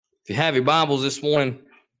you have your Bibles this morning,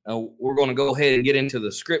 we're going to go ahead and get into the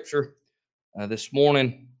scripture this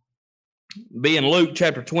morning. Be in Luke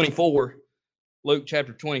chapter 24. Luke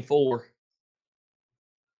chapter 24.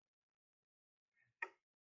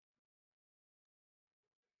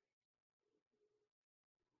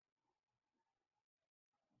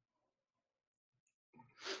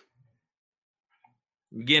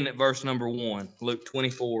 Begin at verse number 1. Luke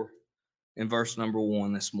 24 and verse number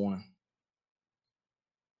 1 this morning.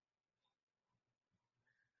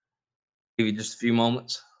 Give you just a few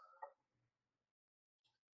moments.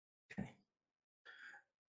 Okay.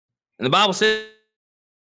 And the Bible says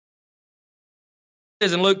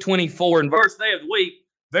in Luke 24, in verse day of the week,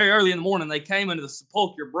 very early in the morning, they came into the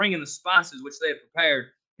sepulchre, bringing the spices which they had prepared,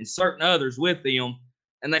 and certain others with them.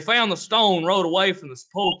 And they found the stone rolled away from the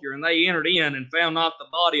sepulchre, and they entered in and found not the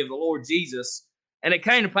body of the Lord Jesus. And it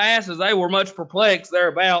came to pass, as they were much perplexed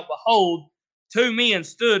thereabout, behold, two men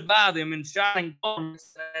stood by them in shining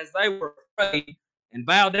garments. As they were afraid, and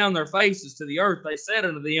bowed down their faces to the earth, they said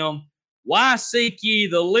unto them, Why seek ye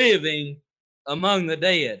the living among the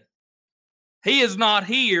dead? He is not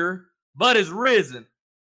here, but is risen.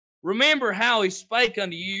 Remember how he spake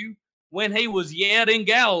unto you when he was yet in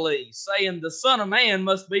Galilee, saying, The Son of Man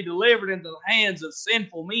must be delivered into the hands of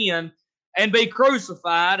sinful men, and be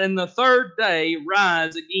crucified, and the third day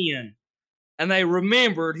rise again. And they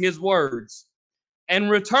remembered his words,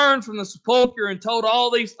 and returned from the sepulchre, and told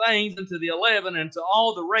all these things unto the 11, and to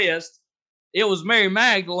all the rest. It was Mary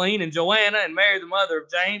Magdalene, and Joanna, and Mary the mother of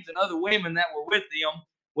James, and other women that were with them,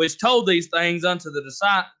 which told these things unto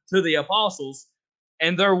the apostles.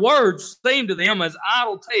 And their words seemed to them as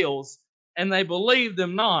idle tales, and they believed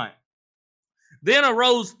them not. Then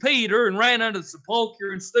arose Peter, and ran unto the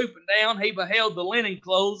sepulchre, and stooping down, he beheld the linen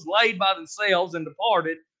clothes laid by themselves, and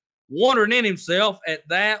departed, wondering in himself at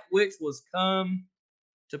that which was come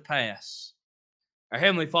to pass. Our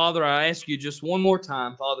Heavenly Father, I ask you just one more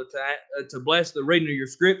time, Father, to bless the reading of your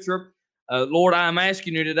scripture. Lord, I am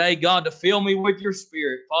asking you today, God, to fill me with your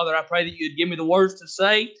spirit. Father, I pray that you'd give me the words to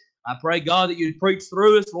say. I pray, God, that you'd preach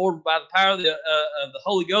through us, Lord, by the power of the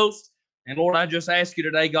Holy Ghost. And, Lord, I just ask you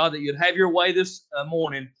today, God, that you'd have your way this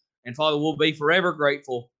morning. And, Father, we'll be forever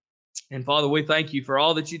grateful. And, Father, we thank you for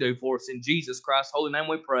all that you do for us. In Jesus Christ's holy name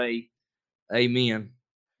we pray. Amen.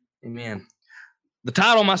 Amen. The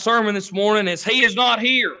title of my sermon this morning is He is Not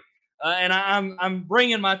Here. And I'm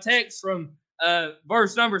bringing my text from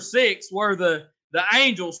verse number 6, where the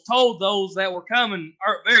angels told those that were coming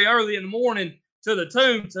very early in the morning to the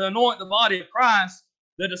tomb to anoint the body of Christ.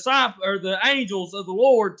 The angels of the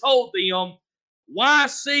Lord told them, Why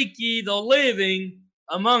seek ye the living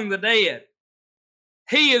among the dead?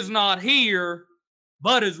 He is not here,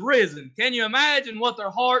 but is risen. Can you imagine what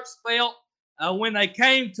their hearts felt when they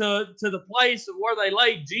came to the place of where they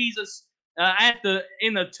laid Jesus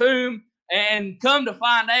in the tomb, and come to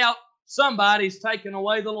find out somebody's taken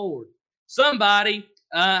away the Lord. Somebody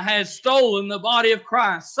has stolen the body of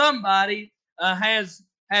Christ. Somebody has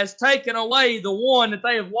taken away the one that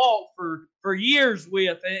they have walked for years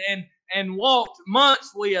with, and walked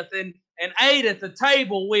months with, and ate at the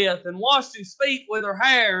table with, and washed his feet with her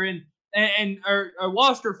hair, or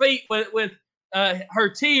washed her feet with her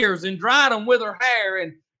tears, and dried them with her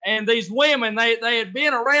hair. And these women, they had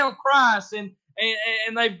been around Christ, and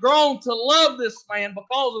they've grown to love this man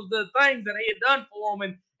because of the things that he had done for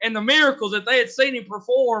them, and the miracles that they had seen him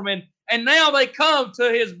perform. And now they come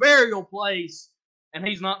to his burial place, and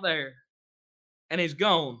he's not there, and he's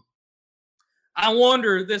gone. I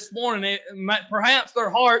wonder this morning, perhaps their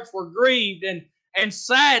hearts were grieved and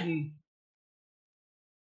saddened,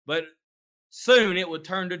 but soon it would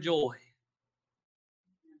turn to joy.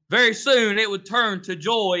 Very soon it would turn to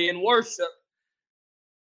joy and worship.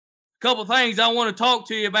 A couple of things I want to talk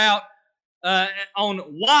to you about on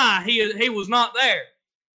why he was not there.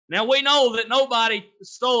 Now, we know that nobody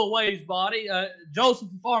stole away his body. Joseph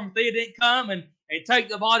of Arimathea didn't come and take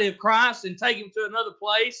the body of Christ and take him to another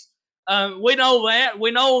place. We know that.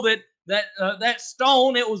 We know that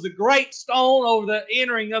stone, it was a great stone over the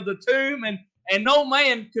entering of the tomb, and no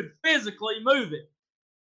man could physically move it.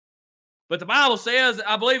 But the Bible says,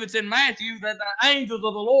 I believe it's in Matthew, that the angels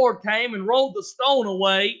of the Lord came and rolled the stone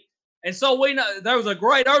away. And so we know there was a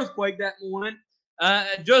great earthquake that morning,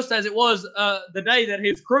 just as it was the day that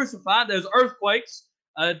he was crucified. There was earthquakes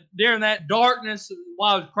during that darkness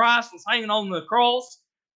while Christ was hanging on the cross.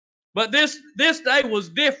 But this day was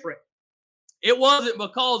different. It wasn't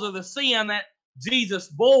because of the sin that Jesus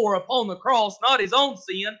bore upon the cross, not his own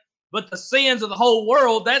sin, but the sins of the whole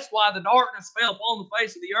world. That's why the darkness fell upon the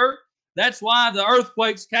face of the earth. That's why the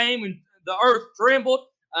earthquakes came and the earth trembled.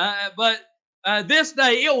 But this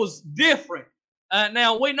day it was different.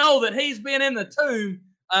 Now, we know that he's been in the tomb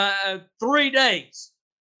 3 days.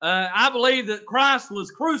 I believe that Christ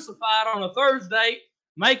was crucified on a Thursday,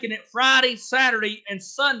 making it Friday, Saturday, and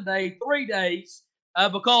Sunday, 3 days,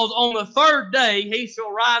 because on the third day he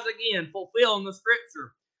shall rise again, fulfilling the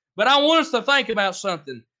scripture. But I want us to think about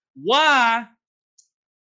something. Why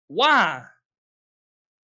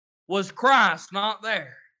was Christ not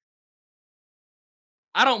there?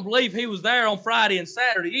 I don't believe he was there on Friday and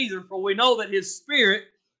Saturday either, for we know that his spirit,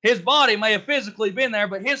 his body may have physically been there,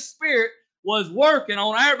 but his spirit was working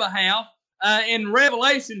on our behalf. In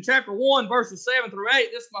Revelation chapter 1, verses 7 through 8,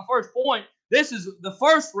 this is my first point. This is the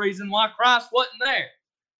first reason why Christ wasn't there.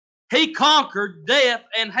 He conquered death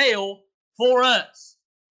and hell for us,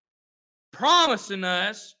 promising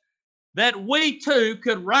us that we too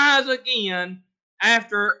could rise again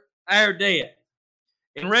after our death.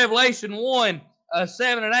 In Revelation 1,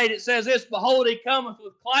 7 and 8, it says this, Behold, he cometh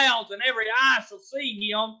with clouds, and every eye shall see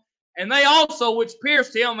him, and they also which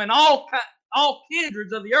pierced him, and all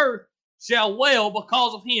kindreds of the earth shall wail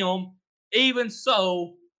because of him. Even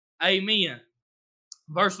so, amen.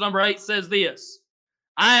 Verse number 8 says this,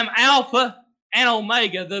 I am Alpha and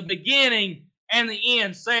Omega, the beginning and the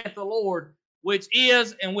end, saith the Lord, which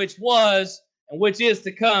is and which was and which is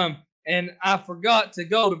to come. And I forgot to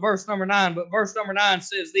go to verse number 9, but verse number 9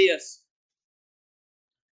 says this.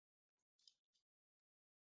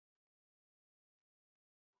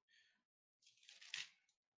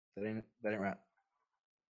 That ain't right.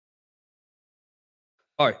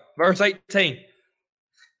 All right, verse 18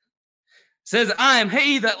 says, I am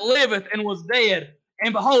he that liveth and was dead,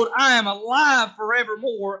 and behold, I am alive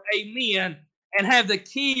forevermore, amen, and have the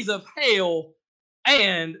keys of hell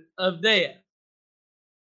and of death.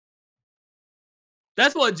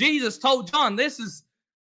 That's what Jesus told John. This is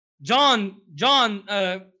John,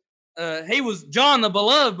 he was John the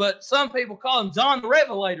Beloved, but some people call him John the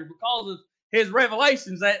Revelator because of his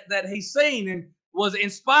revelations that he's seen and was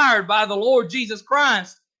inspired by the Lord Jesus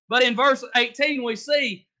Christ. But in verse 18 we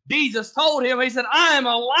see Jesus told him, he said, I am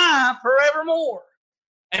alive forevermore,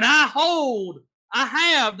 and I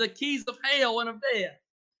have the keys of hell and of death.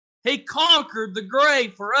 He conquered the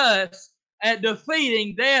grave for us at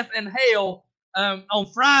defeating death and hell on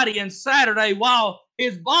Friday and Saturday while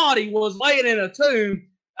his body was laying in a tomb.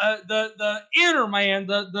 The inner man,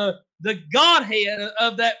 the Godhead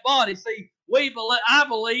of that body. See, I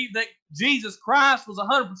believe that Jesus Christ was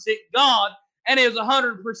 100% God and he was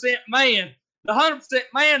 100% man. The 100%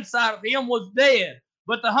 man side of him was dead,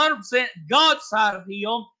 but the 100% God side of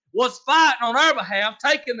him was fighting on our behalf,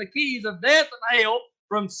 taking the keys of death and hell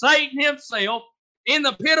from Satan himself in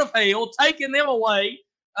the pit of hell, taking them away,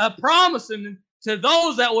 promising to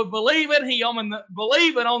those that would believe in him and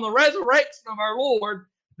believing on the resurrection of our Lord,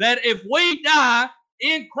 that if we die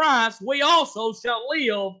in Christ, we also shall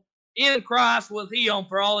live in Christ with him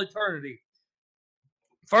for all eternity.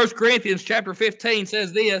 1 Corinthians chapter 15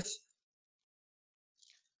 says this,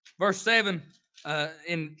 verse 7,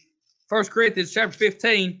 in 1 Corinthians chapter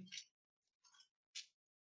 15,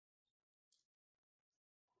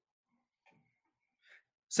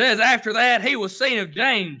 says, after that he was seen of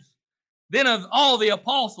James, then of all the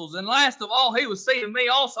apostles, and last of all he was seen of me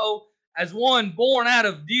also, as one born out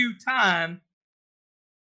of due time.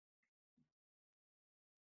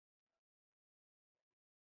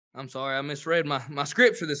 I'm sorry, I misread my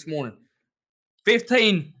scripture this morning.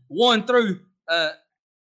 15, 1 through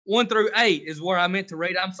 8 is where I meant to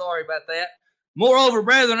read. I'm sorry about that. Moreover,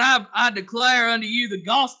 brethren, I declare unto you the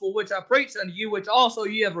gospel which I preached unto you, which also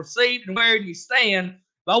ye have received, and wherein ye stand,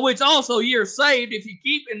 by which also ye are saved, if you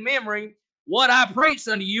keep in memory what I preached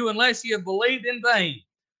unto you, unless ye have believed in vain.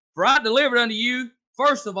 For I delivered unto you,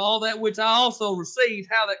 first of all, that which I also received,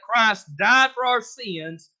 how that Christ died for our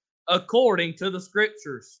sins, according to the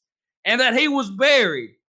Scriptures, and that he was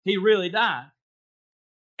buried. He really died.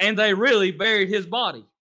 And they really buried his body.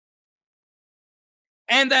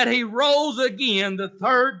 And that he rose again the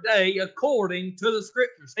third day, according to the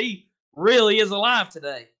Scriptures. He really is alive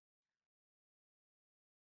today.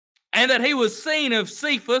 And that he was seen of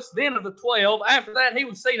Cephas, then of the 12. After that, he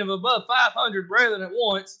was seen of above 500 brethren at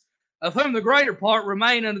once, of whom the greater part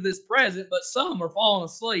remain unto this present, but some are fallen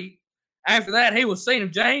asleep. After that, he was seen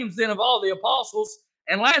of James, then of all the apostles.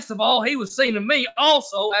 And last of all, he was seen of me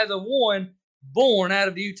also, as of one born out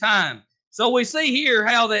of due time. So we see here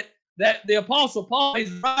how that the apostle Paul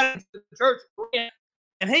is writing to the church of Corinth,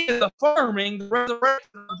 and he is affirming the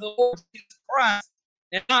resurrection of the Lord Jesus Christ.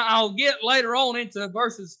 And I'll get later on into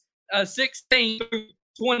verses 16 through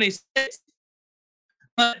 26.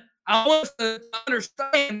 But I want us to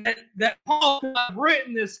understand that Paul could have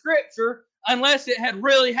written this scripture unless it had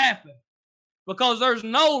really happened, because there's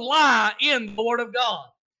no lie in the Word of God.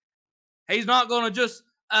 He's not going to just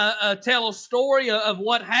tell a story of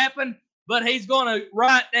what happened, but he's going to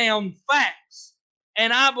write down facts.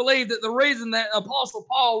 And I believe that the reason that Apostle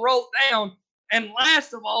Paul wrote down, and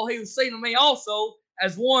last of all, he was seen of me also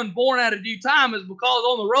as one born out of due time, is because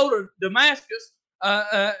on the road of Damascus,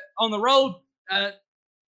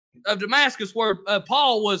 of Damascus, where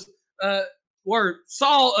Paul was, where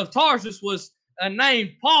Saul of Tarsus was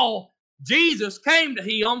named Paul, Jesus came to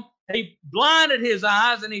him. He blinded his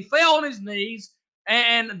eyes and he fell on his knees,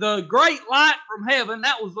 and the great light from heaven,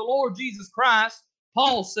 that was the Lord Jesus Christ,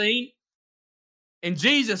 Paul seen. And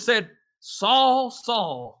Jesus said, Saul,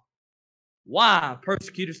 Saul, why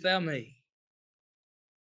persecutest thou me?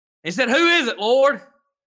 He said, who is it, Lord?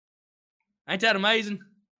 Ain't that amazing?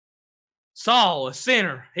 Saul, a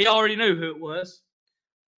sinner. He already knew who it was.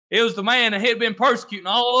 It was the man that had been persecuting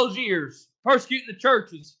all those years, persecuting the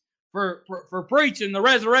churches for preaching the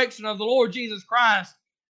resurrection of the Lord Jesus Christ.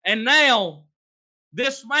 And now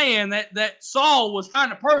this man that Saul was trying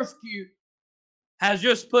to persecute has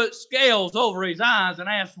just put scales over his eyes and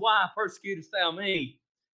asked, why persecutest thou me?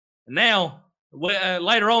 And now,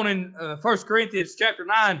 later on in 1 Corinthians chapter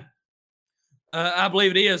 9, I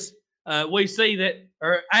believe it is, we see that,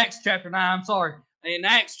 or Acts chapter 9, I'm sorry, in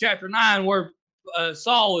Acts chapter 9 where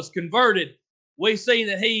Saul is converted, we see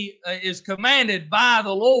that he is commanded by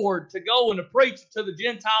the Lord to go and to preach to the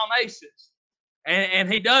Gentile nations.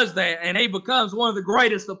 And he does that, and he becomes one of the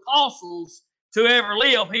greatest apostles to ever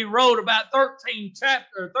live. He wrote about 13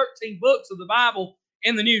 books of the Bible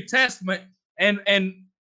in the New Testament, and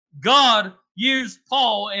God used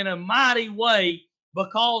Paul in a mighty way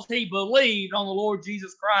because he believed on the Lord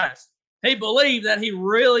Jesus Christ. He believed that he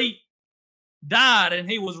really died and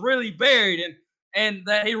he was really buried, and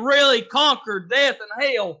that he really conquered death and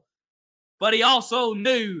hell. But he also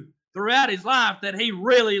knew throughout his life that he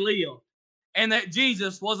really lived, and that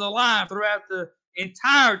Jesus was alive throughout the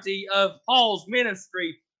entirety of Paul's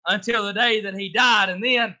ministry until the day that he died. And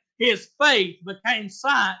then his faith became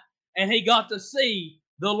sight, and he got to see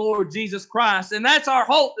the Lord Jesus Christ. And that's our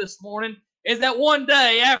hope this morning, is that one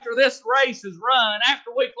day after this race is run, after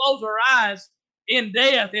we close our eyes in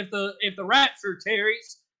death, if the rapture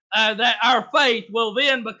tarries, that our faith will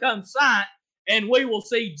then become sight, and we will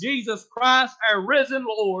see Jesus Christ, our risen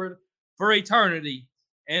Lord, for eternity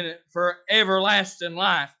and for everlasting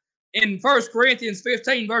life. In 1 Corinthians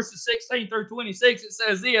 15, verses 16 through 26, it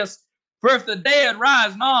says this, for if the dead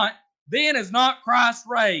rise not, then is not Christ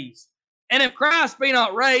raised. And if Christ be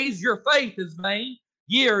not raised, your faith is vain,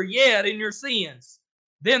 ye are yet in your sins.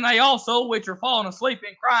 Then they also which are fallen asleep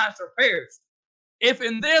in Christ are perished. If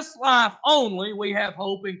in this life only we have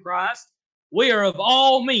hope in Christ, we are of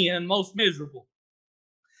all men most miserable.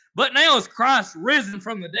 But now is Christ risen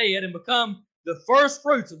from the dead and become the first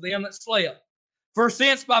fruits of them that slept. For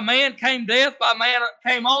since by man came death, by man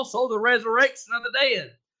came also the resurrection of the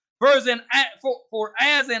dead. For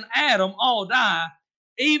as in Adam all die,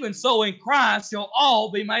 even so in Christ shall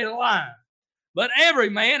all be made alive. But every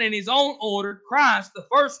man in his own order, Christ the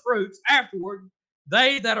first fruits, afterward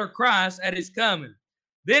they that are Christ at his coming.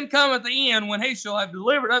 Then cometh the end, when he shall have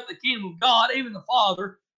delivered up the kingdom of God, even the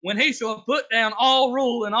Father, when he shall have put down all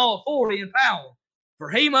rule and all authority and power. For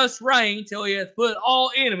he must reign till he hath put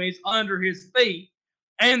all enemies under his feet.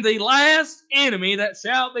 And the last enemy that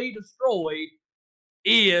shall be destroyed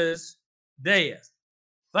is death.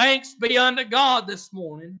 Thanks be unto God this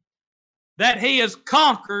morning that he has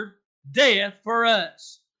conquered death for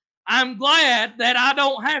us. I'm glad that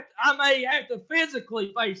I may have to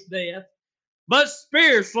physically face death, but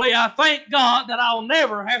spiritually I thank God that I'll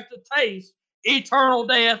never have to taste eternal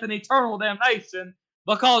death and eternal damnation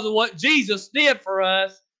because of what Jesus did for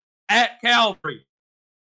us at Calvary.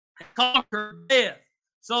 He conquered death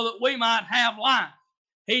so that we might have life.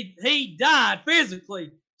 He died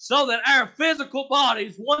physically so that our physical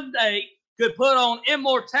bodies one day could put on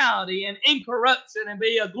immortality and incorruption and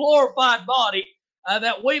be a glorified body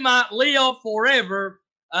that we might live forever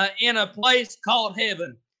in a place called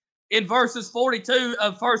heaven. In verses 42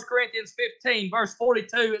 of 1 Corinthians 15, verse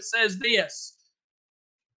 42, it says this,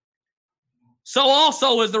 so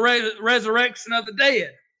also is the resurrection of the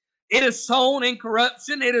dead. It is sown in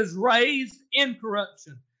corruption, it is raised in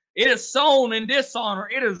corruption. It is sown in dishonor,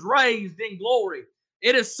 it is raised in glory.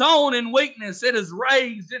 It is sown in weakness, it is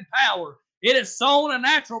raised in power. It is sown a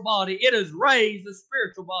natural body, it is raised a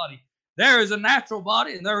spiritual body. There is a natural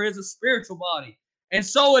body and there is a spiritual body. And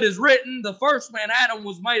so it is written, the first man, Adam,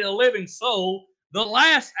 was made a living soul. The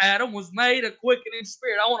last Adam was made a quickening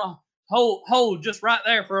spirit. I want to hold just right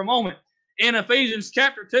there for a moment. In Ephesians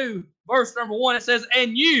chapter 2, verse number 1, it says,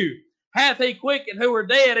 and you hath he quickened who were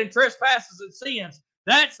dead in trespasses and sins.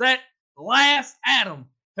 That's that last Adam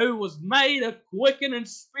who was made a quickening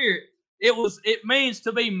spirit. It means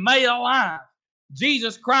to be made alive.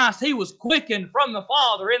 Jesus Christ, he was quickened from the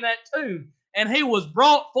Father in that tomb, and he was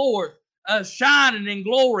brought forth shining in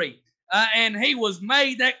glory. And he was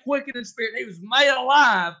made that quickening spirit. He was made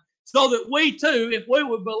alive so that we too, if we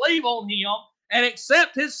would believe on him and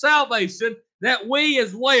accept his salvation, that we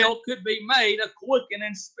as well could be made a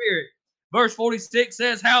quickening spirit. Verse 46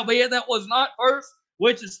 says, howbeit that was not first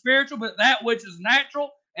which is spiritual, but that which is natural,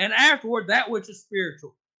 and afterward that which is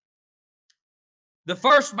spiritual. The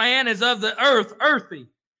first man is of the earth, earthy.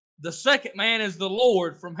 The second man is the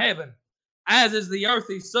Lord from heaven. As is the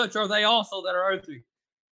earthy, such are they also that are earthy.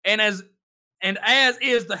 And as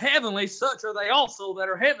is the heavenly, such are they also that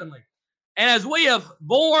are heavenly. And as we have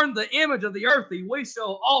borne the image of the earthy, we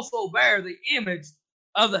shall also bear the image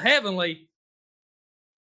of the heavenly.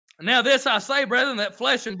 Now this I say, brethren, that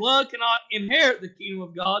flesh and blood cannot inherit the kingdom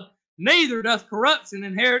of God, neither doth corruption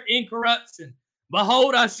inherit incorruption.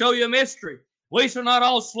 Behold, I show you a mystery. We shall not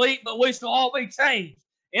all sleep, but we shall all be changed.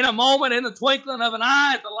 In a moment, in the twinkling of an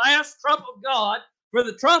eye, at the last trump of God, for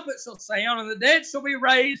the trumpet shall sound, and the dead shall be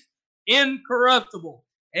raised incorruptible,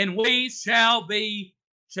 and we shall be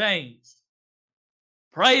changed.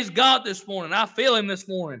 Praise God this morning. I feel him this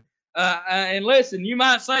morning. And listen, you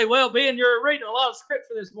might say, well, Ben, you're reading a lot of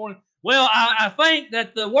scripture this morning. Well, I think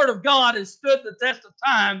that the Word of God has stood the test of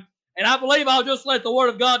time, and I believe I'll just let the Word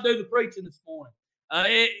of God do the preaching this morning.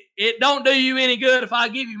 It don't do you any good if I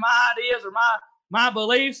give you my ideas or my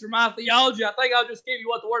beliefs or my theology. I think I'll just give you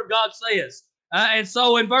what the Word of God says. And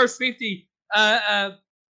so in verse 53,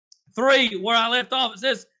 where I left off, it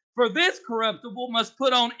says, for this corruptible must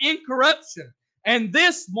put on incorruption, and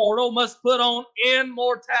this mortal must put on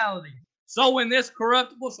immortality. So when this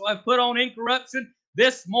corruptible shall have put on incorruption,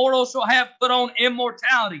 this mortal shall have put on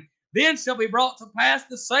immortality. Then shall be brought to pass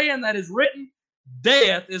the saying that is written,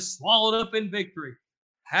 death is swallowed up in victory.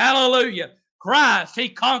 Hallelujah. Christ, he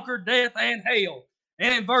conquered death and hell.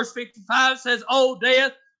 And in verse 55 it says, O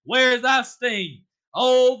death, where is thy sting?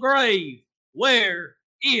 O grave, where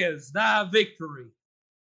is thy victory?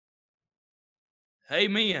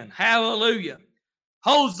 Amen. Hallelujah.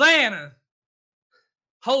 Hosanna.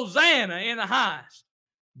 Hosanna in the highest.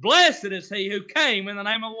 Blessed is he who came in the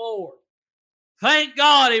name of the Lord. Thank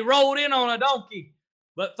God he rode in on a donkey,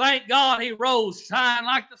 but thank God he rose shine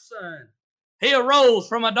like the sun. He arose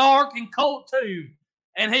from a dark and cold tomb,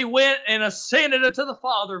 and he went and ascended unto the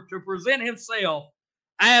Father to present himself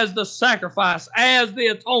as the sacrifice, as the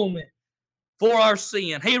atonement for our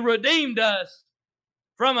sin. He redeemed us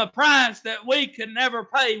from a price that we could never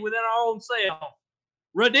pay within our own self.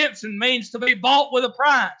 Redemption means to be bought with a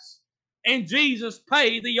price, and Jesus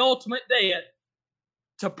paid the ultimate debt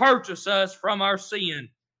to purchase us from our sin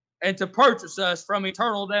and to purchase us from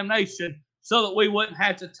eternal damnation so that we wouldn't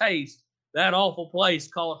have to taste that awful place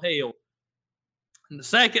called hell. And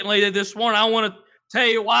secondly, this morning, I want to tell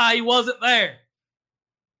you why he wasn't there.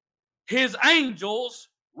 His angels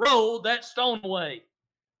rolled that stone away.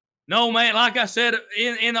 No man, like I said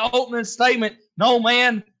in the opening statement, no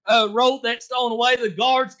man rolled that stone away. The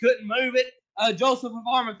guards couldn't move it. Joseph of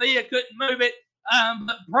Arimathea couldn't move it.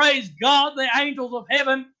 But praise God, the angels of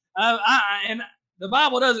heaven, and the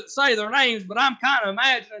Bible doesn't say their names, but I'm kind of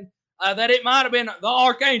imagining that it might have been the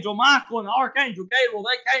Archangel Michael and the Archangel Gabriel.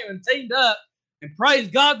 They came and teamed up, and praise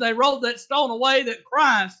God, they rolled that stone away that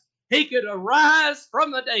Christ, he could arise from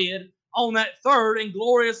the dead on that third and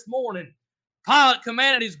glorious morning. Pilate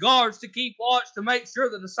commanded his guards to keep watch to make sure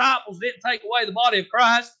the disciples didn't take away the body of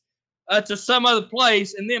Christ to some other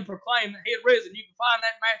place and then proclaim that he had risen. You can find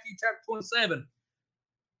that in Matthew chapter 27.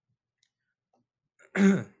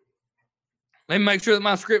 Let me make sure that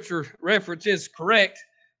my scripture reference is correct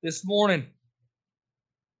this morning.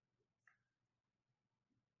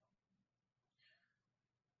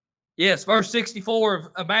 Yes, verse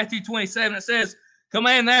 64 of Matthew 27, it says,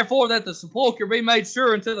 command therefore that the sepulchre be made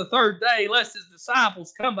sure until the third day, lest his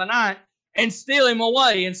disciples come by night and steal him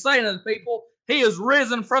away, and say to the people, he is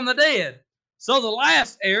risen from the dead. So the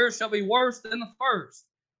last error shall be worse than the first.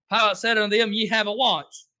 Pilate said unto them, ye have a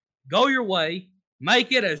watch. Go your way,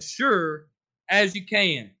 make it as sure as you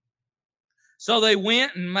can. So they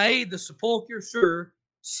went and made the sepulchre sure,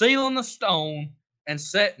 sealing the stone and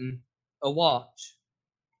setting a watch.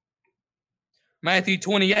 Matthew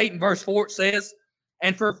 28 and verse 4 it says,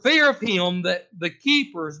 and for fear of him that the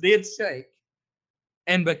keepers did shake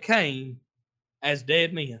and became as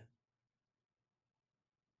dead men.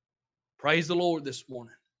 Praise the Lord this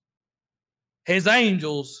morning. His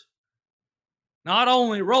angels not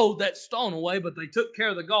only rolled that stone away, but they took care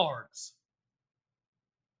of the guards.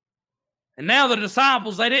 And now the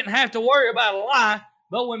disciples, they didn't have to worry about a lie,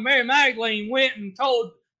 but when Mary Magdalene went and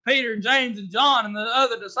told Peter and James and John and the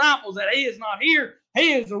other disciples that he is not here,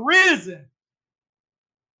 he is arisen,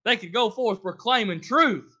 they could go forth proclaiming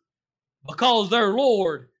truth because their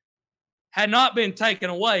Lord had not been taken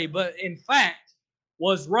away, but in fact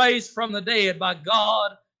was raised from the dead by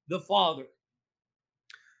God the Father.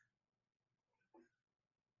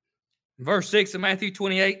 In verse 6 of Matthew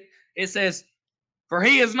 28, it says, "For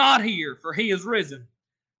he is not here, for he is risen.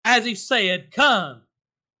 As he said, come,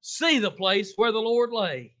 see the place where the Lord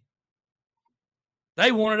lay."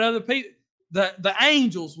 They wanted other people. The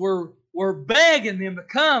angels were begging them to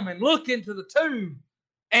come and look into the tomb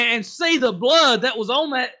and see the blood that was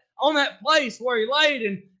on that place where he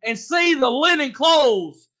laid, and see the linen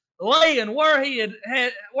clothes laying where he had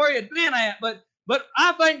been at. But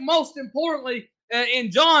I think most importantly,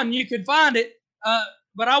 in John you can find it,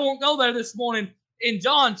 but I won't go there this morning. In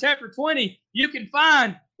John chapter 20, you can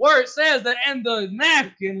find where it says that, and the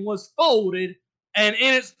napkin was folded and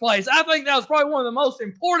in its place. I think that was probably one of the most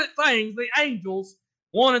important things the angels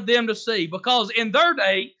wanted them to see, because in their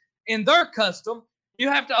day, in their custom, you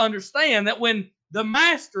have to understand that when the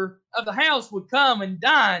master of the house would come and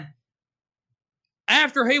dine,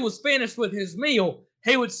 after he was finished with his meal,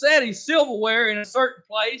 he would set his silverware in a certain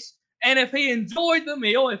place, and if he enjoyed the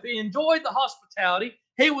meal, if he enjoyed the hospitality,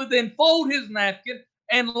 he would then fold his napkin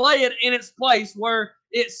and lay it in its place where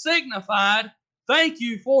it signified, thank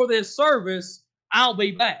you for this service, I'll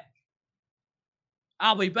be back.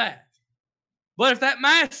 I'll be back. But if that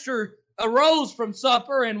master arose from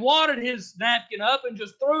supper and wadded his napkin up and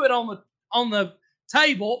just threw it on the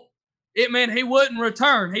table, it meant he wouldn't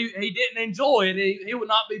return. He didn't enjoy it. He would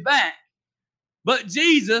not be back. But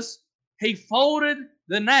Jesus, he folded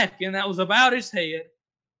the napkin that was about his head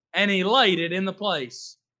and he laid it in the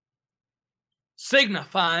place,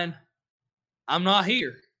 signifying, I'm not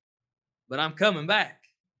here, but I'm coming back.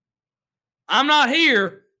 I'm not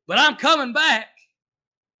here, but I'm coming back.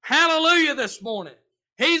 Hallelujah this morning.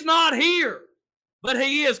 He's not here, but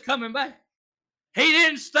he is coming back. He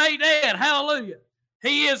didn't stay dead. Hallelujah.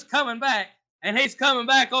 He is coming back, and he's coming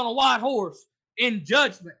back on a white horse in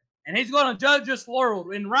judgment, and he's going to judge this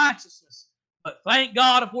world in righteousness. But thank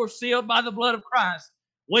God, if we're sealed by the blood of Christ,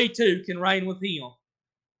 we too can reign with him.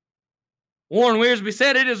 Warren Wiersbe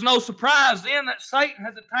said, it is no surprise then that Satan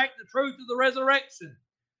has attacked the truth of the resurrection.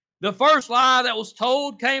 The first lie that was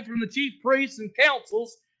told came from the chief priests and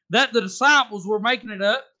councils that the disciples were making it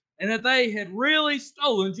up and that they had really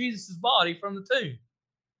stolen Jesus' body from the tomb.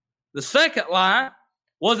 The second lie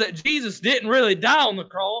was that Jesus didn't really die on the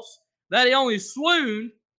cross, that he only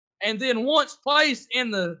swooned, and then once placed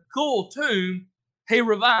in the cool tomb, he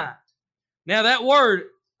revived. Now that word,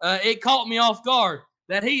 it caught me off guard.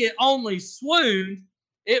 That he had only swooned,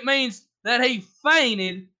 it means that he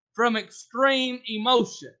fainted from extreme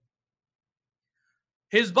emotion.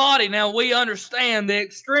 His body, now we understand the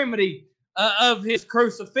extremity of his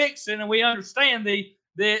crucifixion, and we understand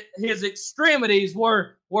that his extremities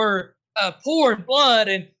were pouring blood,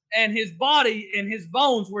 and his body and his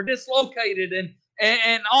bones were dislocated,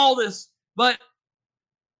 and all this. But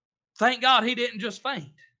thank God he didn't just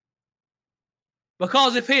faint.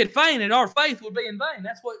 Because if he had fainted, our faith would be in vain.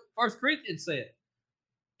 That's what 1 Corinthians said.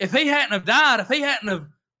 If he hadn't have died, if he hadn't have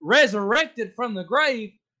resurrected from the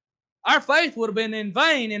grave, our faith would have been in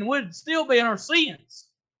vain and would still be in our sins.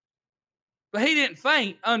 But he didn't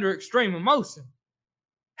faint under extreme emotion.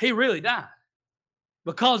 He really died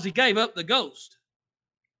because he gave up the ghost.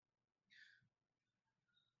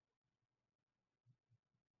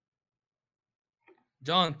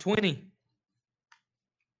 John 20.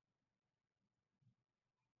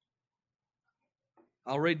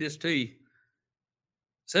 I'll read this to you. It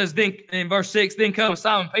says, then in verse 6, then come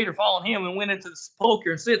Simon Peter following him and went into the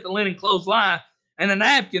sepulchre and set the linen clothes lying, and the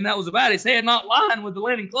napkin that was about his head not lying with the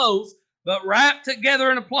linen clothes, but wrapped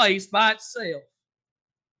together in a place by itself.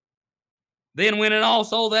 Then went in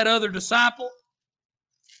also that other disciple,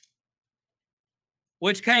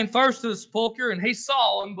 which came first to the sepulchre, and he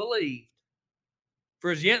saw and believed.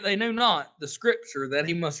 For as yet they knew not the scripture that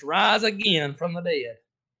he must rise again from the dead.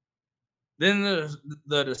 Then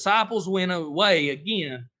the disciples went away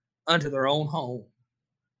again unto their own home.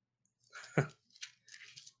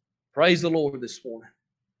 Praise the Lord this morning.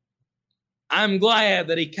 I'm glad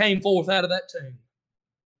that he came forth out of that tomb.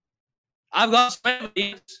 I've got some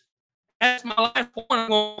evidence. That's my last point I'm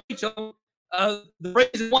going to preach on. The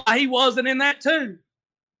reason why he wasn't in that tomb.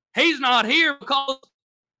 He's not here because,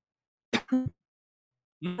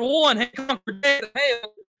 number one, he conquered death and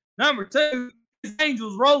hell. Number two, his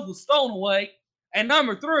angels rolled the stone away. And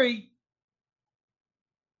number 3,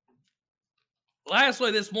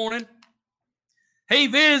 lastly this morning, he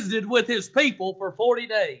visited with his people for 40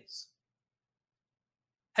 days.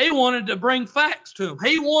 He wanted to bring facts to them.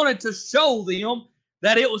 He wanted to show them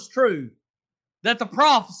that it was true, that the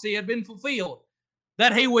prophecy had been fulfilled,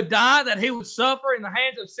 that he would die, that he would suffer in the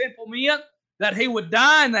hands of sinful men, that he would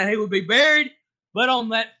die and that he would be buried. But on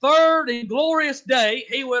that third and glorious day,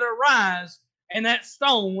 he would arise and that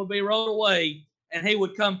stone would be rolled away and he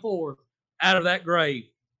would come forth out of that grave.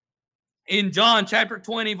 In John chapter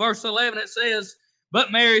 20, verse 11, it says,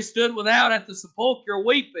 "But Mary stood without at the sepulchre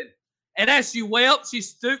weeping. And as she wept, she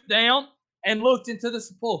stooped down and looked into the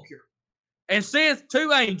sepulchre, and seeth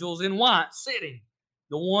 2 angels in white sitting,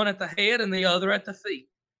 the one at the head and the other at the feet,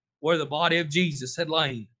 where the body of Jesus had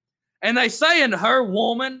lain. And they say unto her,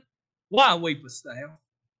 Woman, why weepest thou?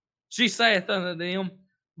 She saith unto them,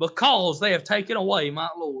 Because they have taken away my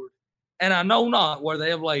Lord, and I know not where they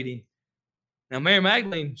have laid him." Now, Mary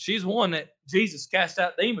Magdalene, she's one that Jesus cast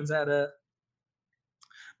out demons out of.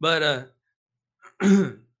 But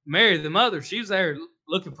Mary, the mother, she's there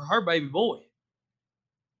looking for her baby boy.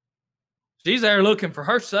 She's there looking for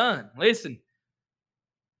her son. Listen,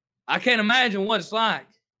 I can't imagine what it's like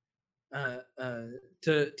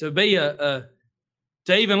to be to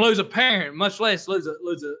even lose a parent, much less lose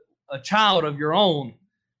a child of your own.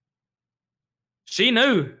 She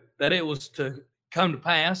knew that it was to come to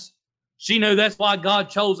pass. She knew that's why God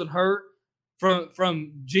chosen her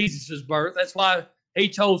from Jesus' birth. That's why he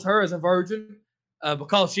chose her as a virgin,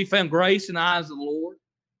 because she found grace in the eyes of the Lord.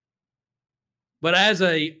 But as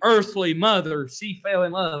a earthly mother, she fell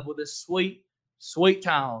in love with this sweet, sweet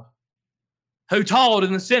child who taught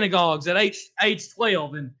in the synagogues at age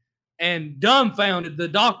 12 and dumbfounded the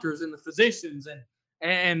doctors and the physicians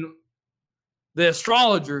and the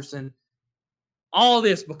astrologers and all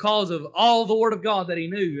this because of all the Word of God that he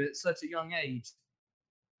knew at such a young age.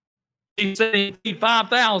 He said he feed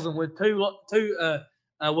 5,000 with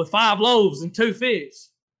with 5 loaves and 2 fish.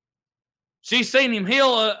 She's seen him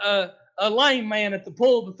heal a lame man at the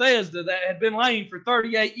pool of Bethesda that had been lame for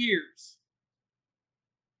 38 years.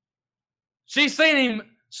 She's seen him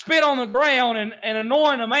spit on the ground and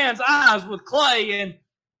anoint a man's eyes with clay.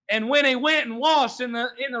 And when he went and washed in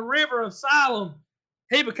the river of Siloam,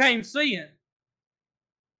 he became seeing.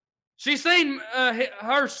 She's seen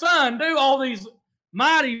her son do all these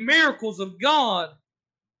mighty miracles of God,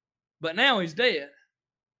 but now he's dead.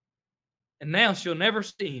 And now she'll never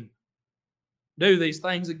see him do these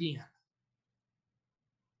things again.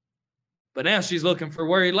 But now she's looking for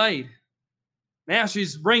where he laid. Now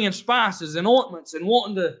she's bringing spices and ointments and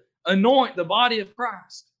wanting to anoint the body of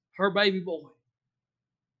Christ, her baby boy.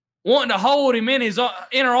 Wanting to hold him in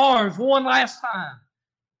her arms one last time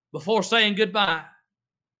before saying goodbye.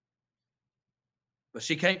 But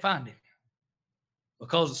she can't find him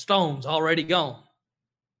because the stone's already gone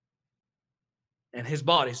and his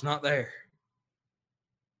body's not there.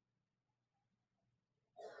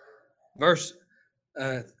 Verse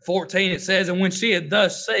 14, it says, "And when she had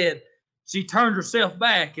thus said, she turned herself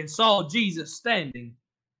back and saw Jesus standing,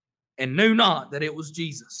 and knew not that it was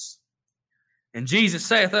Jesus. And Jesus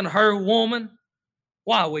saith unto her, Woman,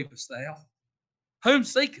 why weepest thou? Whom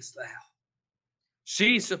seekest thou?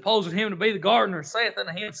 She, supposing him to be the gardener, saith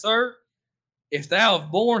unto him, Sir, if thou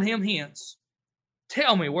have borne him hence,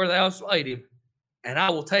 tell me where thou hast laid him, and I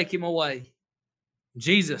will take him away.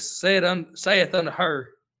 Jesus saith unto her,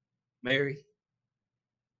 Mary.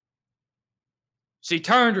 She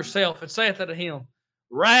turned herself and saith unto him,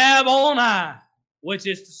 Rabboni, which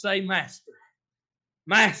is to say, Master,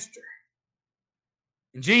 Master.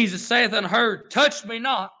 And Jesus saith unto her, Touch me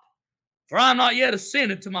not, for I am not yet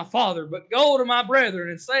ascended to my Father, but go to my brethren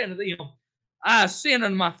and say unto them, I ascend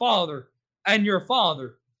unto my Father and your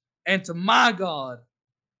Father, and to my God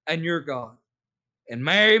and your God. And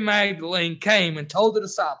Mary Magdalene came and told the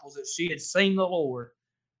disciples that she had seen the Lord,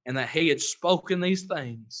 and that he had spoken these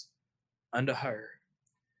things unto her.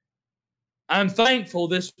 I'm thankful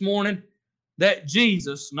this morning that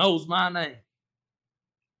Jesus knows my name.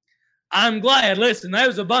 I'm glad, listen, there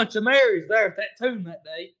was a bunch of Marys there at that tomb that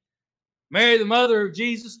day. Mary, the mother of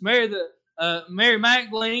Jesus, Mary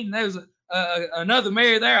Magdalene, there was another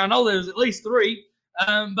Mary there. I know there was at least 3.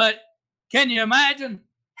 But can you imagine?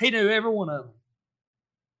 He knew every one of them.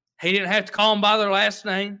 He didn't have to call them by their last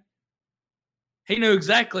name. He knew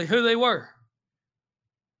exactly who they were.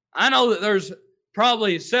 I know that there's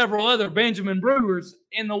probably several other Benjamin Brewers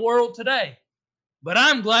in the world today. But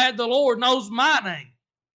I'm glad the Lord knows my name.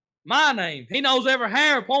 My name. He knows every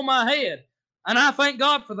hair upon my head. And I thank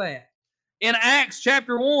God for that. In Acts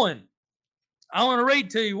chapter 1, I want to read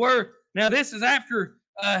to you where, now this is after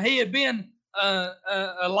he had been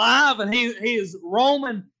alive, and he is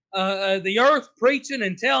roaming the earth, preaching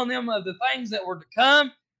and telling them of the things that were to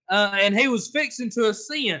come, and he was fixing to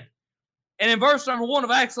ascend. And in verse number 1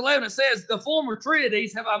 of Acts 11, it says, "The former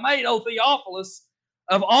treatise have I made, O Theophilus,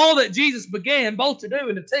 of all that Jesus began both to do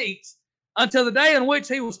and to teach, until the day in which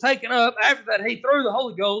he was taken up, after that he, through the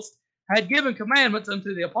Holy Ghost, had given commandments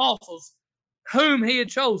unto the apostles, whom he had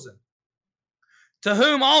chosen. To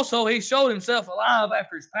whom also he showed himself alive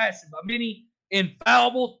after his passion by many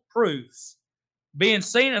infallible proofs, being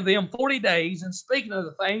seen of them 40 days, and speaking of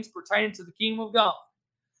the things pertaining to the kingdom of God.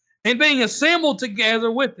 And being assembled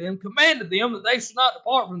together with them, commanded them that they should not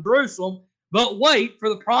depart from Jerusalem, but wait for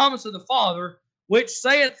the promise of the Father, which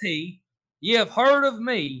saith he, Ye have heard of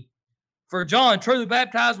me. For John truly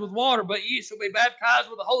baptized with water, but ye shall be baptized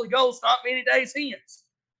with the Holy Ghost not many days hence.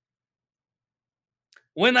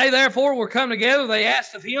 When they therefore were come together, they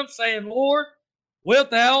asked of him, saying, Lord,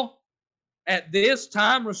 wilt thou at this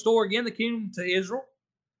time restore again the kingdom to Israel?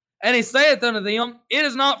 And he saith unto them, It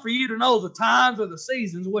is not for you to know the times or the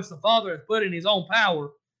seasons which the Father hath put in his own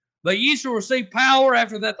power, but ye shall receive power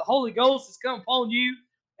after that the Holy Ghost is come upon you,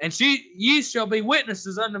 and ye shall be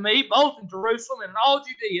witnesses unto me, both in Jerusalem and in all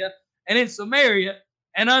Judea, and in Samaria,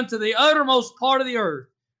 and unto the uttermost part of the earth.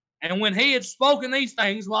 And when he had spoken these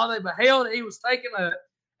things, while they beheld, he was taken up,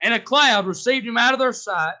 and a cloud received him out of their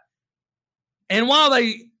sight. And while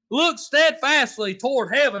they looked steadfastly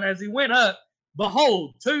toward heaven as he went up,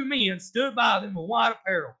 behold, two men stood by them in white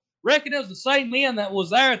apparel. Reckon it was the same men that was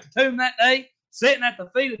there at the tomb that day, sitting at the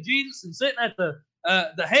feet of Jesus and sitting at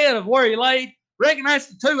the head of where he laid. Reckon that's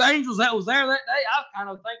the two angels that was there that day. I kind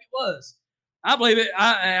of think it was. I believe it.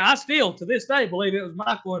 I still, to this day, believe it was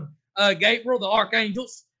Michael and Gabriel, the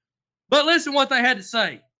archangels. But listen what they had to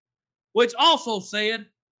say, which also said,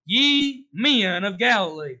 Ye men of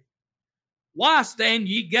Galilee, why stand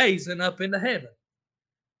ye gazing up into heaven?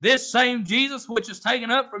 This same Jesus which is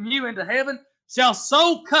taken up from you into heaven shall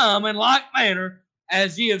so come in like manner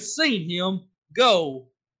as ye have seen him go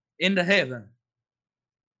into heaven.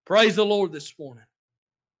 Praise the Lord this morning.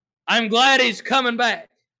 I'm glad he's coming back.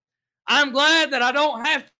 I'm glad that I don't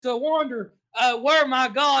have to wonder where my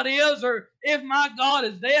God is or if my God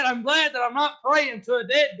is dead. I'm glad that I'm not praying to a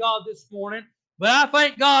dead God this morning, but I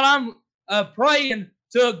thank God I'm praying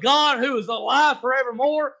to a God who is alive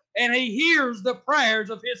forevermore, and he hears the prayers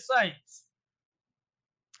of his saints.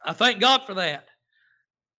 I thank God for that.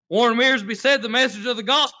 Warren Wiersbe said the message of the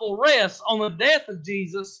gospel rests on the death of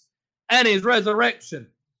Jesus and his resurrection.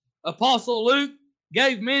 Apostle Luke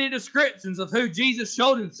gave many descriptions of who Jesus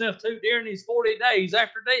showed himself to during these 40 days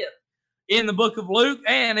after death in the book of Luke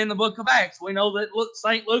and in the book of Acts. We know that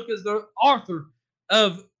St. Luke is the author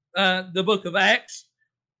of the book of Acts.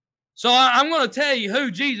 So I'm going to tell you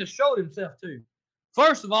who Jesus showed himself to.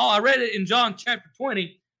 First of all, I read it in John chapter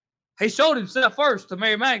 20. He showed himself first to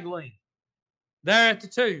Mary Magdalene there at the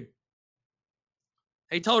tomb.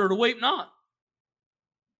 He told her to weep not.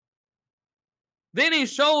 Then he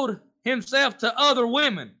showed himself to other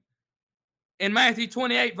women in Matthew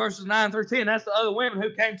 28 verses 9 through 10. That's the other women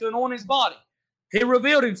who came to anoint his body. He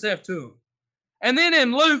revealed himself to them. And then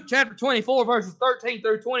in Luke chapter 24 verses 13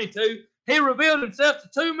 through 22, he revealed himself to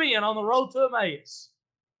two men on the road to Emmaus.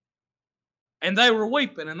 And they were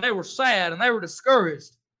weeping, and they were sad, and they were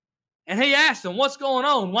discouraged. And he asked them, what's going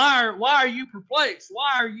on? Why are you perplexed?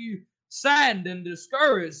 Why are you saddened and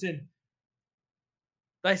discouraged? And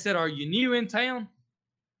they said, are you new in town?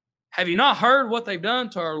 Have you not heard what they've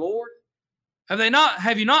done to our Lord? Have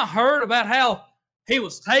you not heard about how he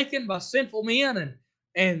was taken by sinful men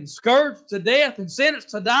and scourged to death and sentenced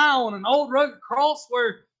to die on an old rugged cross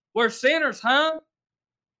where sinners hung?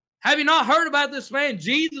 Have you not heard about this man,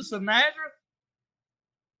 Jesus of Nazareth,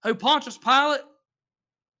 who Pontius Pilate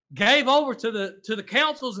gave over to the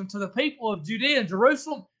councils and to the people of Judea and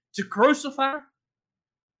Jerusalem to crucify?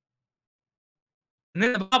 And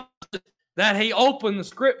then the Bible says that he opened the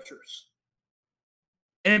scriptures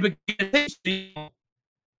and began to teach them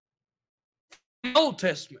the Old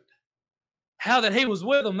Testament, how that he was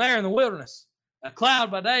with them there in the wilderness, a cloud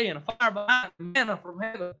by day and a fire by night, and manna from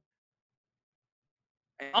heaven.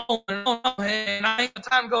 And on and on. And I ain't got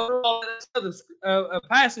time to go through all this other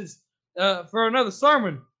passage for another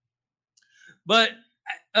sermon. But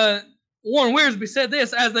Warren Wiersbe said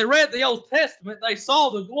this, as they read the Old Testament, they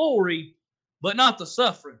saw the glory, but not the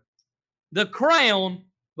suffering. The crown,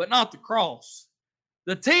 but not the cross.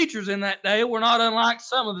 The teachers in that day were not unlike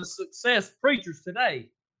some of the success preachers today,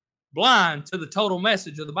 blind to the total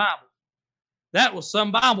message of the Bible. That was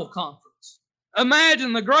some Bible conference.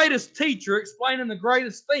 Imagine the greatest teacher explaining the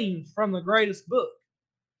greatest themes from the greatest book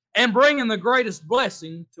and bringing the greatest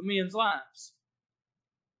blessing to men's lives.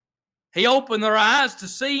 He opened their eyes to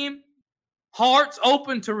see Him, hearts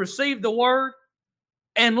open to receive the Word,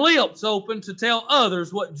 and lips open to tell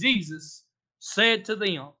others what Jesus said to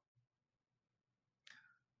them.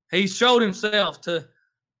 He showed Himself to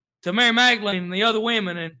Mary Magdalene and the other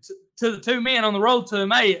women and to the two men on the road to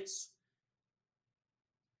Emmaus.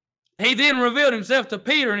 He then revealed Himself to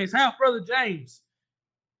Peter and his half-brother James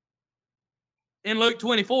in Luke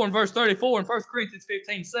 24 and verse 34 and 1 Corinthians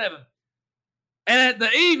 15:7. And at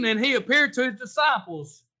the evening, He appeared to His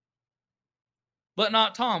disciples, but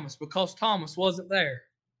not Thomas, because Thomas wasn't there.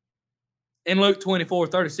 In Luke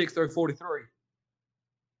 24:36 through 43.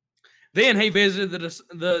 Then He visited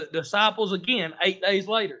the disciples again 8 days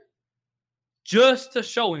later, just to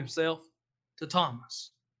show Himself to Thomas.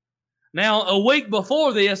 Now, a week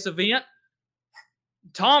before this event,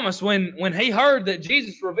 Thomas, when he heard that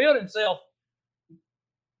Jesus revealed Himself,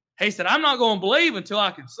 he said, I'm not going to believe until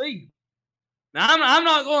I can see Him. Now, I'm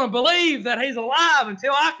not going to believe that He's alive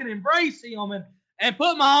until I can embrace Him and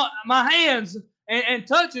put my hands and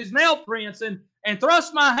touch His nail prints and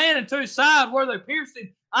thrust my hand into His side where they pierced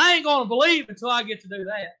Him. I ain't going to believe until I get to do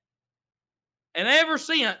that. And ever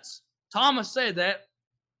since Thomas said that,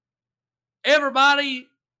 everybody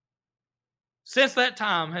since that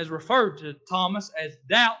time has referred to Thomas as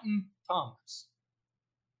Doubting Thomas,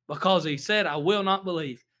 because he said, I will not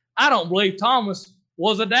believe. I don't believe Thomas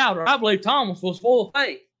was a doubter. I believe Thomas was full of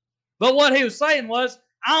faith. But what he was saying was,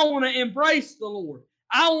 I want to embrace the Lord.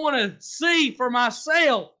 I want to see for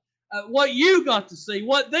myself what you got to see,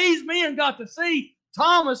 what these men got to see.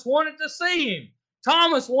 Thomas wanted to see Him.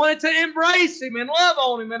 Thomas wanted to embrace Him and love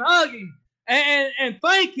on Him and hug Him and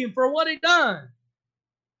thank Him for what He done.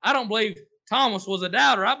 I don't believe Thomas was a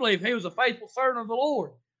doubter. I believe he was a faithful servant of the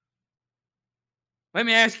Lord. Let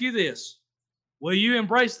me ask you this. Will you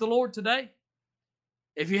embrace the Lord today?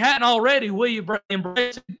 If you hadn't already, will you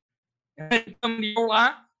embrace Him and come into your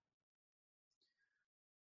life?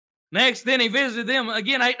 Next, then He visited them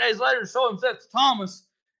again 8 days later to show Himself to Thomas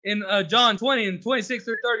in John 20 and 26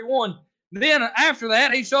 through 31. Then after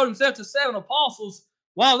that, He showed Himself to 7 apostles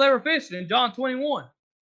while they were fishing in John 21.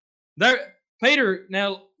 Peter,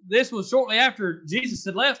 now this was shortly after Jesus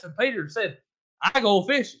had left, and Peter said, I go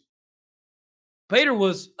fishing. Peter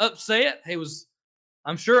was upset. He was,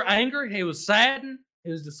 I'm sure, angry. He was saddened.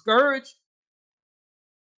 He was discouraged.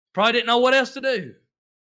 Probably didn't know what else to do.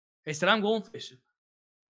 He said, I'm going fishing.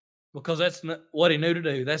 Because that's what he knew to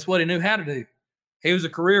do. That's what he knew how to do. He was a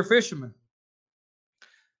career fisherman.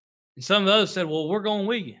 And some of those said, well, we're going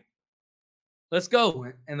with you. Let's go.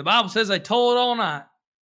 And the Bible says they toiled all night,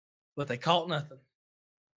 but they caught nothing.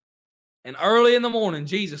 And early in the morning,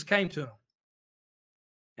 Jesus came to them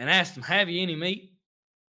and asked them, have you any meat?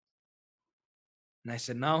 And they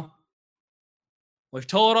said, no. We've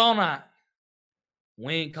toiled all night.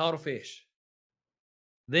 We ain't caught a fish.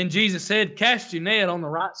 Then Jesus said, cast your net on the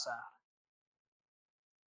right side.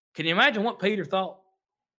 Can you imagine what Peter thought?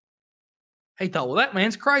 He thought, well, that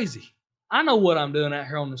man's crazy. I know what I'm doing out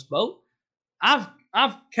here on this boat. I've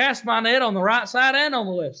cast my net on the right side and on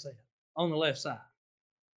the left side.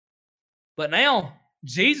 But now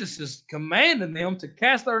Jesus is commanding them to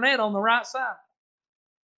cast their net on the right side.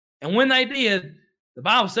 And when they did, the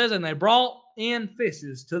Bible says, and they brought in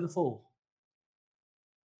fishes to the full.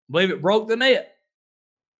 I believe it broke the net.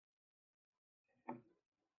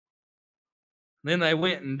 Then they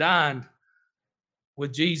went and dined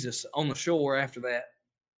with Jesus on the shore after that.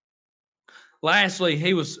 Lastly,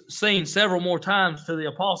 He was seen several more times to the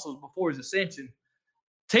apostles before His ascension,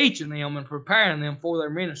 teaching them and preparing them for their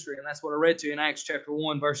ministry. And that's what I read to you in Acts chapter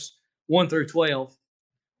 1, verse 1 through 12.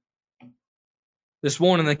 This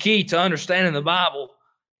morning, the key to understanding the Bible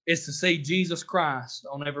is to see Jesus Christ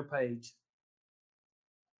on every page.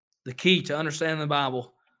 The key to understanding the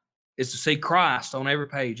Bible is to see Christ on every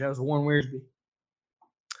page. That was Warren Wiersbe.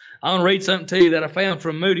 I want to read something to you that I found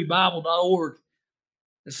from moodybible.org.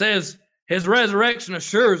 It says, His resurrection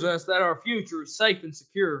assures us that our future is safe and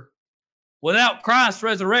secure. Without Christ's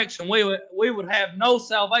resurrection, we would have no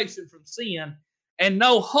salvation from sin and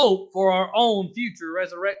no hope for our own future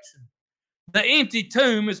resurrection. The empty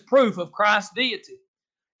tomb is proof of Christ's deity.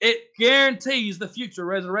 It guarantees the future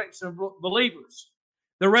resurrection of believers.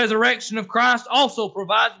 The resurrection of Christ also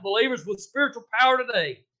provides believers with spiritual power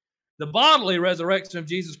today. The bodily resurrection of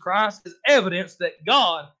Jesus Christ is evidence that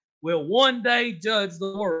God will one day judge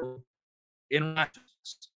the world in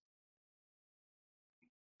righteousness.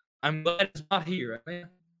 I'm glad He's not here, amen.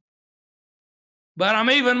 But I'm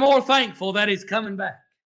even more thankful that He's coming back.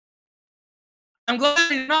 I'm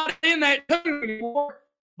glad he's not in that tomb anymore,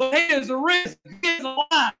 but he is risen. He is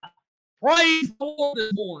alive. Praise the Lord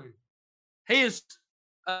this morning. He is,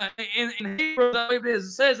 in Hebrews, I believe it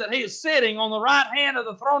says that he is sitting on the right hand of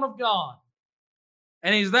the throne of God.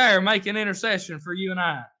 And he's there making intercession for you and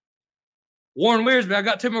I. Warren Wiersbe, I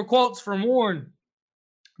got two more quotes from Warren,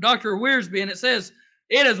 Dr. Wiersbe, and it says,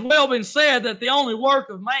 "It has well been said that the only work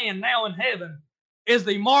of man now in heaven is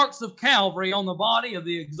the marks of Calvary on the body of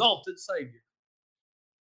the exalted Savior."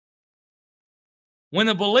 When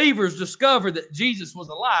the believers discovered that Jesus was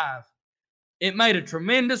alive, it made a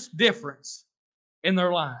tremendous difference in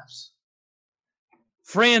their lives.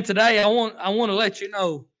 Friend, today I want to let you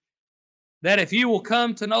know that if you will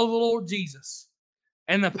come to know the Lord Jesus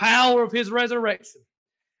and the power of his resurrection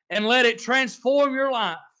and let it transform your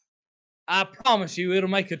life, I promise you it'll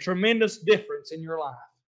make a tremendous difference in your life.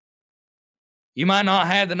 You might not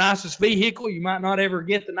have the nicest vehicle. You might not ever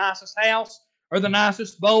get the nicest house or the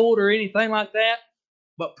nicest boat or anything like that.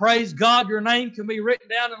 But praise God, your name can be written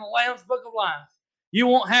down in the Lamb's Book of Life. You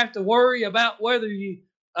won't have to worry about whether you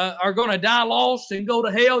are going to die lost and go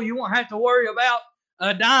to hell. You won't have to worry about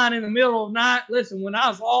dying in the middle of the night. Listen, when I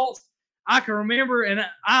was lost, I can remember, and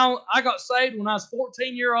I got saved when I was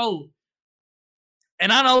 14 years old.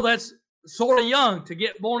 And I know that's sort of young to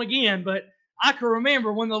get born again, but I can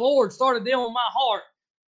remember when the Lord started dealing with my heart,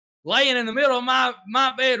 laying in the middle of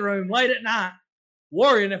my bedroom late at night,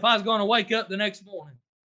 worrying if I was going to wake up the next morning.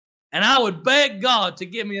 And I would beg God to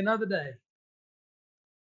give me another day.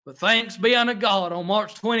 But thanks be unto God, on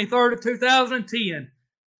March 23rd of 2010,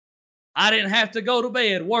 I didn't have to go to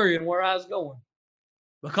bed worrying where I was going.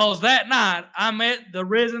 Because that night, I met the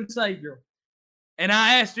risen Savior. And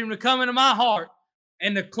I asked him to come into my heart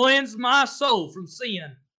and to cleanse my soul from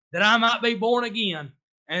sin, that I might be born again.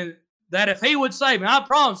 And that if he would save me, I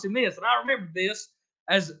promised him this, and I remember this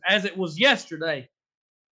as it was yesterday.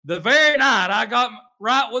 The very night I got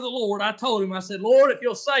right with the Lord, I told him, I said, "Lord, if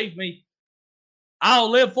you'll save me, I'll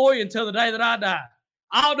live for you until the day that I die.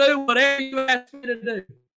 I'll do whatever you ask me to do."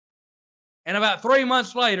 And about 3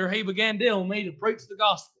 months later, he began dealing with me to preach the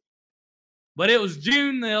gospel. But it was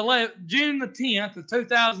June the 10th of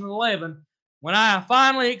 2011 when I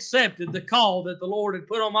finally accepted the call that the Lord had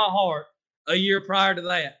put on my heart a year prior to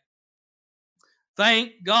that.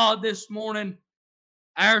 Thank God this morning,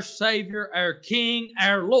 our Savior, our King,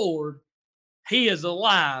 our Lord, he is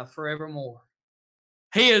alive forevermore.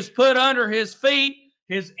 He has put under his feet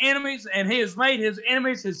his enemies, and he has made his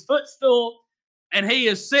enemies his footstool, and he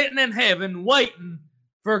is sitting in heaven waiting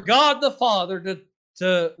for God the Father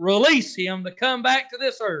to release him to come back to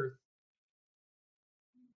this earth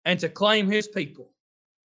and to claim his people.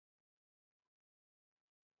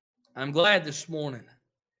 I'm glad this morning.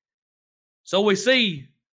 So we see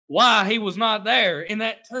why he was not there in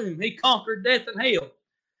that tomb. He conquered death and hell.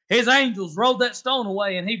 His angels rolled that stone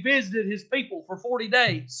away, and he visited his people for 40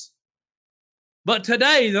 days. But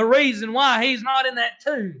today, the reason why he's not in that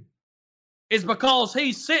tomb is because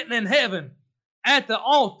he's sitting in heaven at the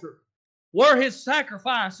altar where his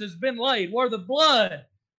sacrifice has been laid, where the blood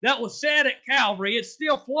that was shed at Calvary, it's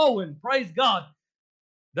still flowing. Praise God.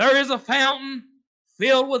 There is a fountain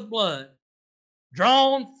filled with blood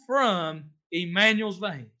drawn from Emmanuel's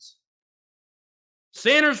veins.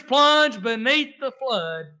 Sinners plunge beneath the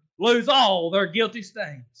flood, lose all their guilty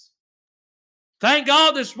stains. Thank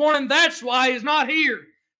God this morning, that's why he's not here.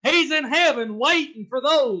 He's in heaven waiting for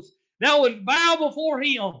those that would bow before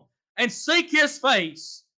him and seek his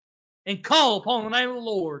face and call upon the name of the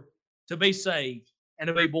Lord to be saved and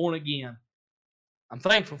to be born again. I'm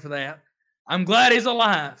thankful for that. I'm glad he's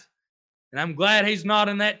alive, and I'm glad he's not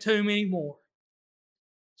in that tomb anymore.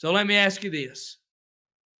 So let me ask you this.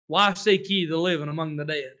 Why seek ye the living among the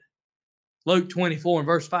dead? Luke 24 and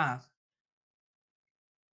verse 5.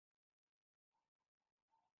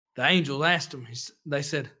 The angels asked him, they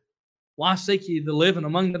said, "Why seek ye the living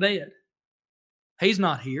among the dead? He's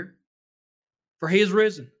not here, for he is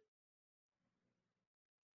risen."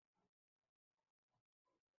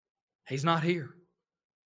 He's not here.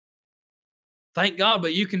 Thank God,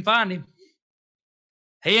 but you can find him.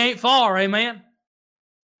 He ain't far, amen.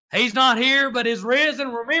 He's not here, but is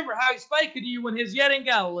risen. Remember how he spake to you when he was yet in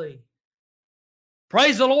Galilee.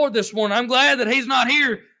 Praise the Lord this morning. I'm glad that he's not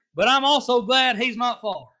here, but I'm also glad he's not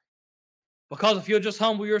far. Because if you'll just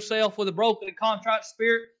humble yourself with a broken and contrite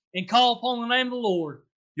spirit and call upon the name of the Lord,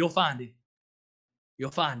 you'll find him.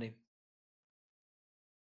 You'll find him.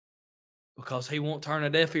 Because he won't turn a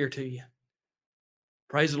deaf ear to you.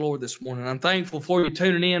 Praise the Lord this morning. I'm thankful for you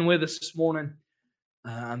tuning in with us this morning.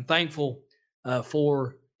 I'm thankful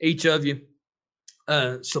for each of you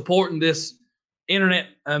supporting this internet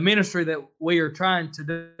ministry that we are trying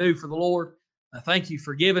to do for the Lord. Thank you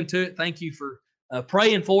for giving to it. Thank you for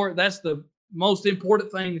praying for it. That's the most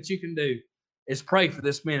important thing that you can do, is pray for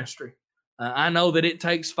this ministry. I know that it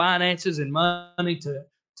takes finances and money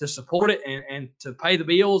to support it and to pay the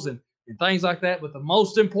bills and things like that. But the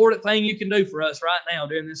most important thing you can do for us right now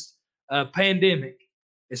during this pandemic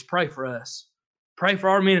is pray for us. Pray for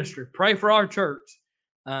our ministry. Pray for our church.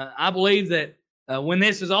 I believe that when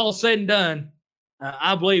this is all said and done,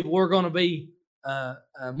 I believe we're going to be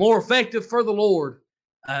more effective for the Lord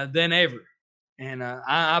than ever. And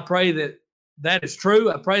I pray that that is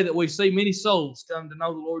true. I pray that we see many souls come to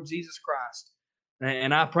know the Lord Jesus Christ.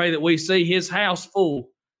 And I pray that we see His house full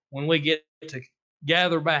when we get to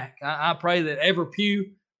gather back. I pray that every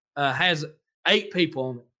pew has 8 people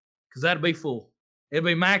on it, because that'll be full. It'll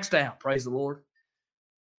be maxed out. Praise the Lord.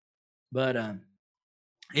 But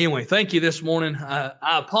anyway, thank you this morning.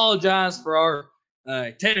 I apologize for our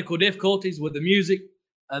technical difficulties with the music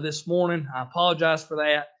this morning. I apologize for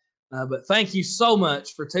that. But thank you so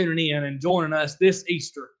much for tuning in and joining us this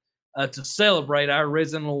Easter to celebrate our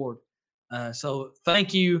risen Lord. So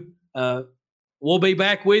thank you. We'll be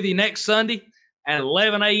back with you next Sunday at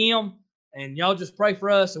 11 a.m. And y'all just pray for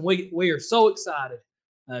us. And we are so excited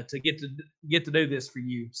to get to do this for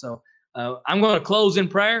you. So I'm going to close in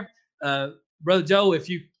prayer. Brother Joe, if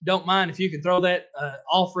you don't mind, if you can throw that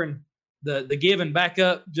offering, the giving back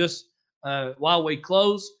up just while we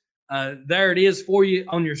close. There it is for you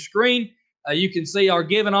on your screen. You can see our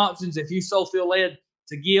giving options. If you so feel led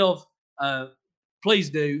to give, please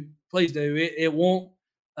do. Please do. It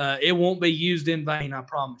won't be used in vain, I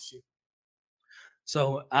promise you.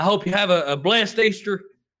 So I hope you have a blessed Easter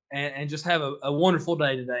and just have a wonderful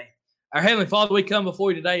day today. Our Heavenly Father, we come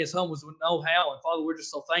before you today as humble as we know how. And Father, we're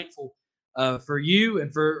just so thankful for you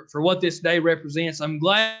and for what this day represents. I'm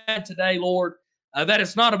glad today, Lord, that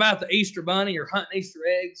it's not about the Easter bunny or hunting Easter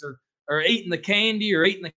eggs or eating the candy or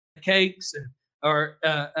eating the cakes or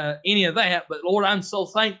any of that. But Lord, I'm so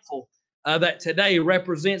thankful that today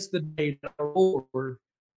represents the day that our Lord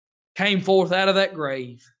came forth out of that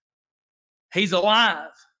grave. He's alive.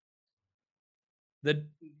 The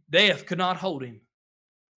death could not hold him.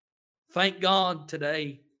 Thank God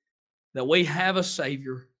today that we have a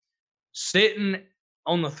Savior sitting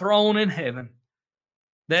on the throne in heaven,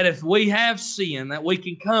 that if we have sin, that we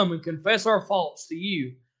can come and confess our faults to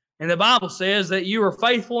you. And the Bible says that you are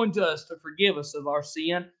faithful and just to forgive us of our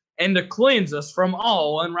sin and to cleanse us from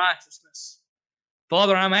all unrighteousness.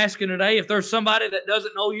 Father, I'm asking today, if there's somebody that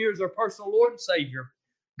doesn't know you as their personal Lord and Savior,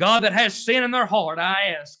 God, that has sin in their heart,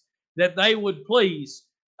 I ask that they would please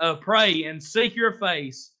pray and seek your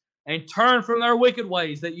face and turn from their wicked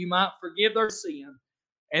ways, that you might forgive their sin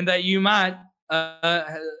and that you might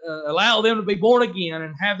allow them to be born again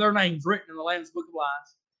and have their names written in the Lamb's Book of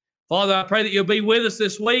Life. Father, I pray that you'll be with us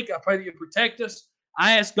this week. I pray that you protect us.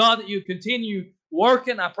 I ask, God, that you continue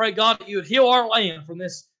working. I pray, God, that you would heal our land from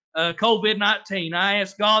this COVID-19. I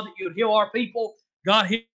ask, God, that you would heal our people. God,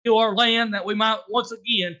 heal our land, that we might once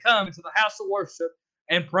again come into the house of worship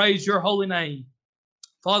and praise your holy name.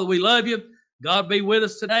 Father, we love you. God, be with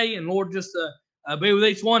us today. And Lord, just be with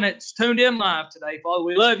each one that's tuned in live today. Father,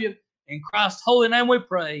 we love you. In Christ's holy name we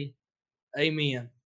pray. Amen.